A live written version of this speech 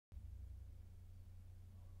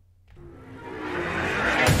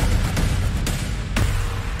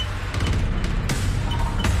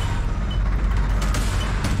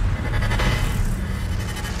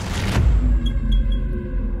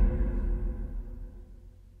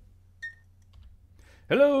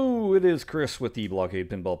Hello, it is Chris with the BlahCade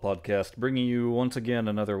Pinball Podcast, bringing you once again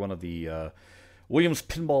another one of the Williams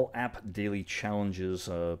Pinball app daily challenges,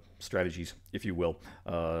 strategies, if you will.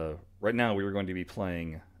 Right now we are going to be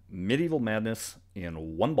playing Medieval Madness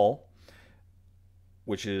in one ball,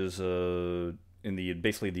 which is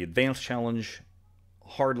basically the advanced challenge,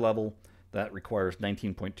 hard level, that requires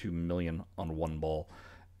 19.2 million on one ball.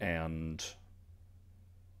 And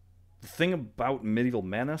the thing about Medieval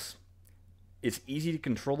Madness, it's easy to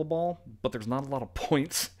control the ball, but there's not a lot of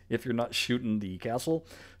points if you're not shooting the castle.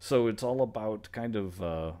 So it's all about kind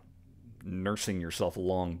of nursing yourself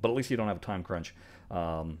along, but at least you don't have a time crunch.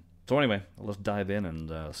 So anyway, let's dive in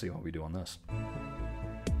and see what we do on this.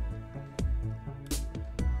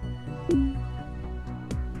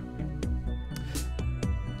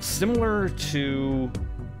 Similar to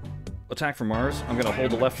Attack from Mars, I'm going to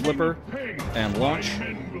hold the left flipper and launch.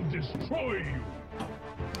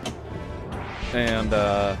 And,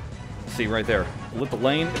 see right there, lit the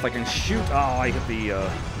lane. If I can shoot, I hit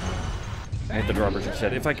the drawbridge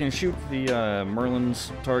instead. If I can shoot the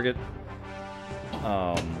Merlin's target,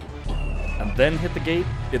 and then hit the gate,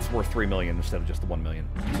 it's worth 3 million instead of just the 1 million.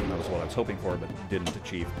 So that was what I was hoping for, but didn't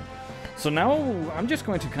achieve. So now I'm just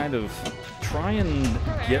going to kind of try and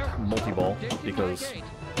get multi-ball, because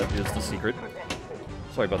that is the secret.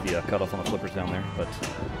 Sorry about the cutoff on the flippers down there, but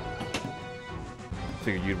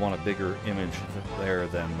figured you'd want a bigger image there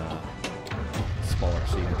than smaller,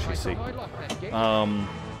 so you can actually see.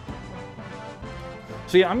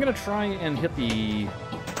 So yeah, I'm gonna try and hit the.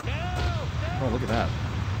 Oh, look at that!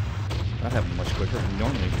 That happened much quicker than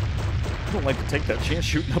normally. I don't like to take that chance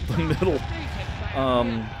shooting up the middle.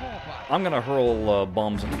 I'm gonna hurl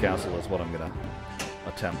bombs at the castle. Is what I'm gonna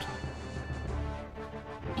attempt.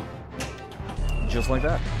 Just like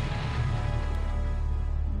that.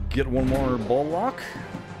 Get one more ball lock,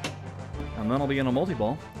 and then I'll be in a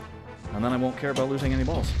multi-ball, and then I won't care about losing any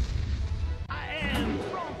balls. I am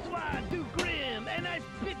Francois du Grim, and I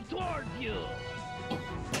spit towards you.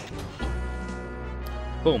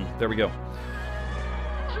 Boom, there we go.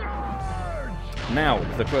 Charge! Now,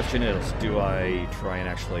 the question is, do I try and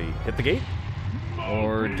actually hit the gate,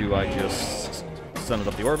 or do I just send it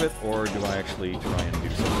up the orbit, or do I actually try and do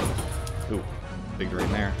something? Ooh, big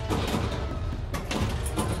drain there.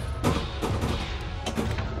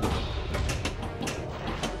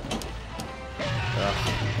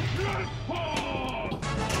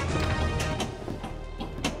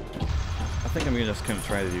 I think I'm just going to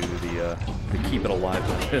try to do the keep it alive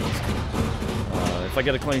method. If I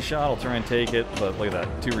get a clean shot, I'll try and take it, but look at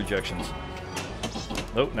that, 2 rejections.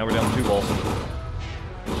 Nope, now we're down to 2 balls.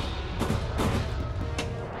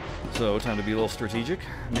 So, time to be a little strategic,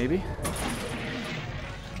 maybe.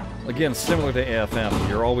 Again, similar to AFM,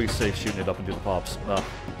 you're always safe shooting it up into the pops.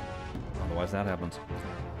 Otherwise that happens.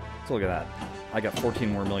 So look at that. I got 14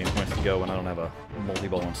 more million points to go, and I don't have a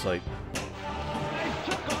multi-ball in sight.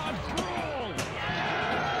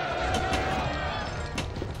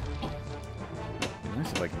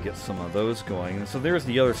 Nice if I can get some of those going. And so there's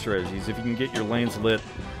the other strategies. If you can get your lanes lit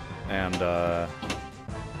and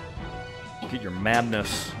get your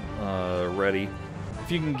madness ready.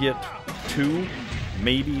 If you can get 2,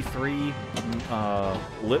 maybe 3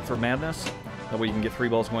 lit for madness, that way you can get 3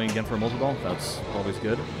 balls going again for a multi-ball. That's always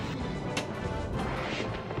good.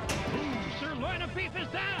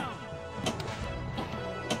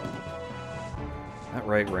 That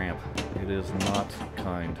right ramp, it is not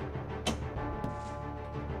kind.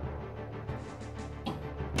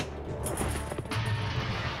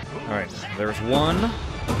 Alright, there's one.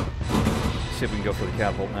 Let's see if we can go for the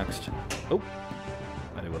catapult next. Oh,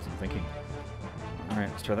 I wasn't thinking. Alright,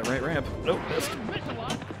 let's try that right ramp. Nope, missed.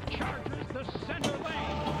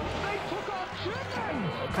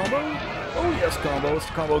 Combo? Oh yes, combo. Let's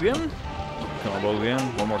combo again. Combo again.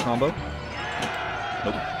 One more combo.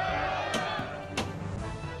 Nope.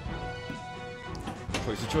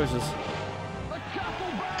 Choice of choices.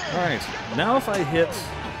 Alright, now if I hit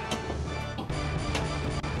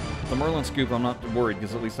the Merlin scoop, I'm not worried,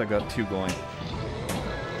 because at least I got 2 going.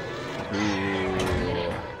 Ooh.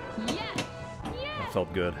 That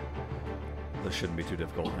felt good. This shouldn't be too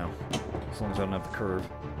difficult now, as long as I don't have the curve.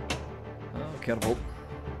 Catapult.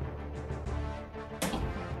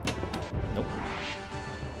 Nope.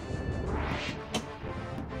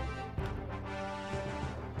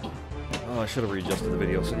 Oh, I should have readjusted the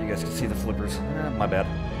video so you guys can see the flippers. My bad.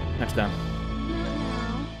 Next time.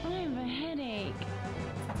 No, I have a headache.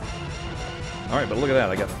 Alright, but look at that.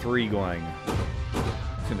 I got 3 going.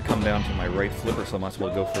 It's going to come down to my right flipper, so I might as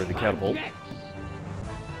well go for the catapult.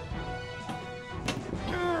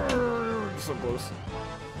 So close.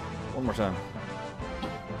 One more time.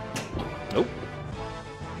 Nope.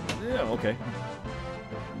 Yeah, okay.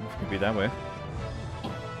 Could be that way.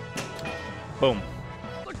 Boom.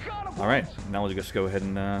 Alright, now we'll just go ahead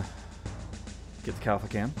and get the cow if I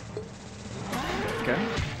can. Okay.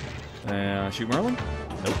 Shoot Merlin?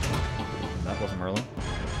 Nope. That wasn't Merlin.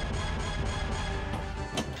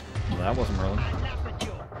 That wasn't Merlin.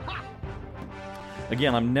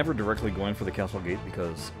 Again, I'm never directly going for the castle gate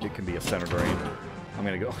because it can be a center drain. I'm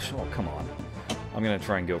gonna go. Oh, come on. I'm gonna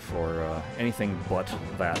try and go for anything but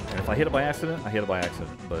that. And if I hit it by accident, I hit it by accident.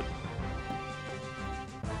 But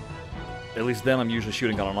at least then I'm usually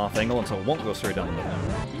shooting on an off angle, and so it won't go straight down the middle.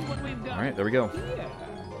 All right, there we go.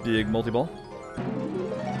 Big multi-ball.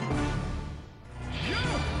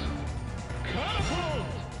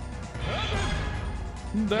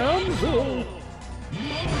 Damsel!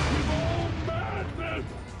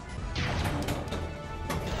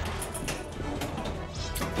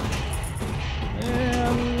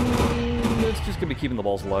 And it's just gonna be keeping the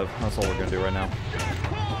balls alive. That's all we're gonna do right now.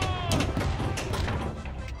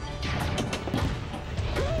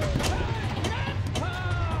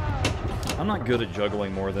 I'm not good at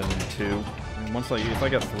juggling more than 2. If I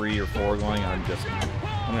got 3 or 4 going, I'm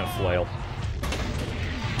gonna flail.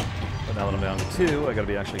 But now that I'm down to 2, I gotta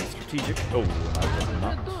be actually strategic. Oh,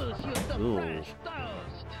 not. Ooh.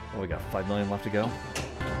 Oh, we got 5 million left to go.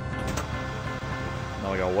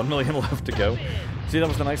 Now I got 1 million left to go. See, that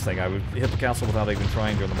was the nice thing. I would hit the castle without even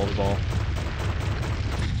trying during the multi-ball.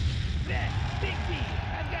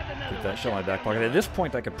 Put that shell in my back pocket. At this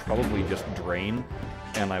point, I could probably just drain,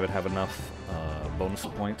 and I would have enough bonus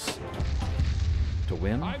points to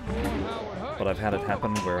win. But I've had it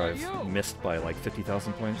happen where I've missed by like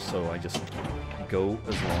 50,000 points, so I just go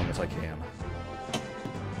as long as I can.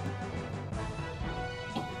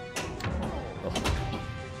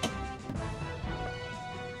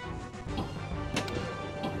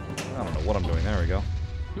 I don't know what I'm doing. There we go.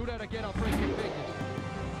 Do that again, I'll break your fingers.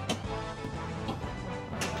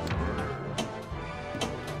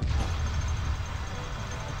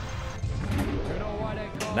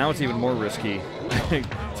 Now it's even more risky.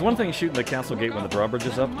 It's one thing shooting the castle gate when the drawbridge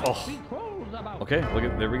is up. Oh. Okay, look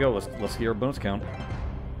at there we go. Let's see our bonus count.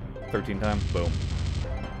 13 times. Boom.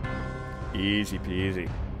 Easy peasy.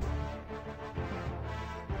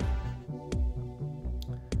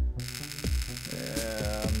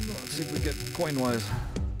 And let's see if we get coin-wise.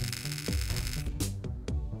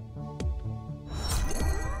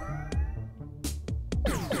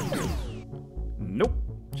 Nope.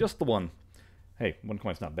 Just the one. Hey, 1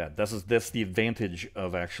 coin's not bad. That's the advantage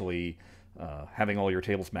of actually having all your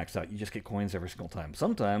tables maxed out. You just get coins every single time.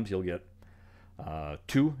 Sometimes you'll get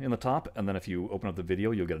 2 in the top, and then if you open up the video,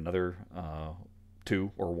 you'll get another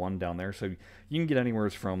 2 or 1 down there. So you can get anywhere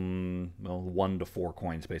from 1 to 4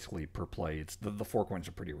 coins basically per play. It's the 4 coins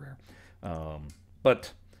are pretty rare.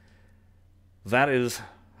 But that is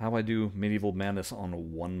how I do Medieval Madness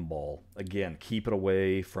on 1 ball. Again, keep it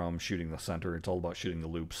away from shooting the center. It's all about shooting the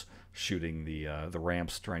loops, shooting the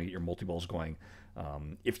ramps, trying to get your multi-balls going.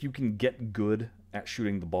 If you can get good at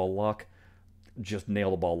shooting the ball lock, just nail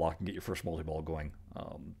the ball lock and get your first multi-ball going.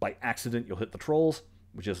 By accident, you'll hit the trolls,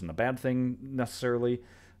 which isn't a bad thing necessarily.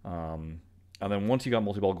 And then once you got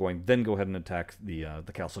multi-ball going, then go ahead and attack the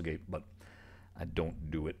castle gate. But I don't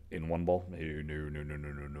do it in 1 ball.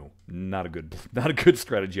 No. Not a good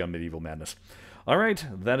strategy on Medieval Madness. All right,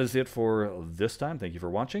 that is it for this time. Thank you for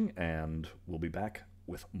watching, and we'll be back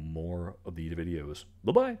with more of these videos.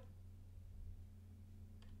 Bye-bye.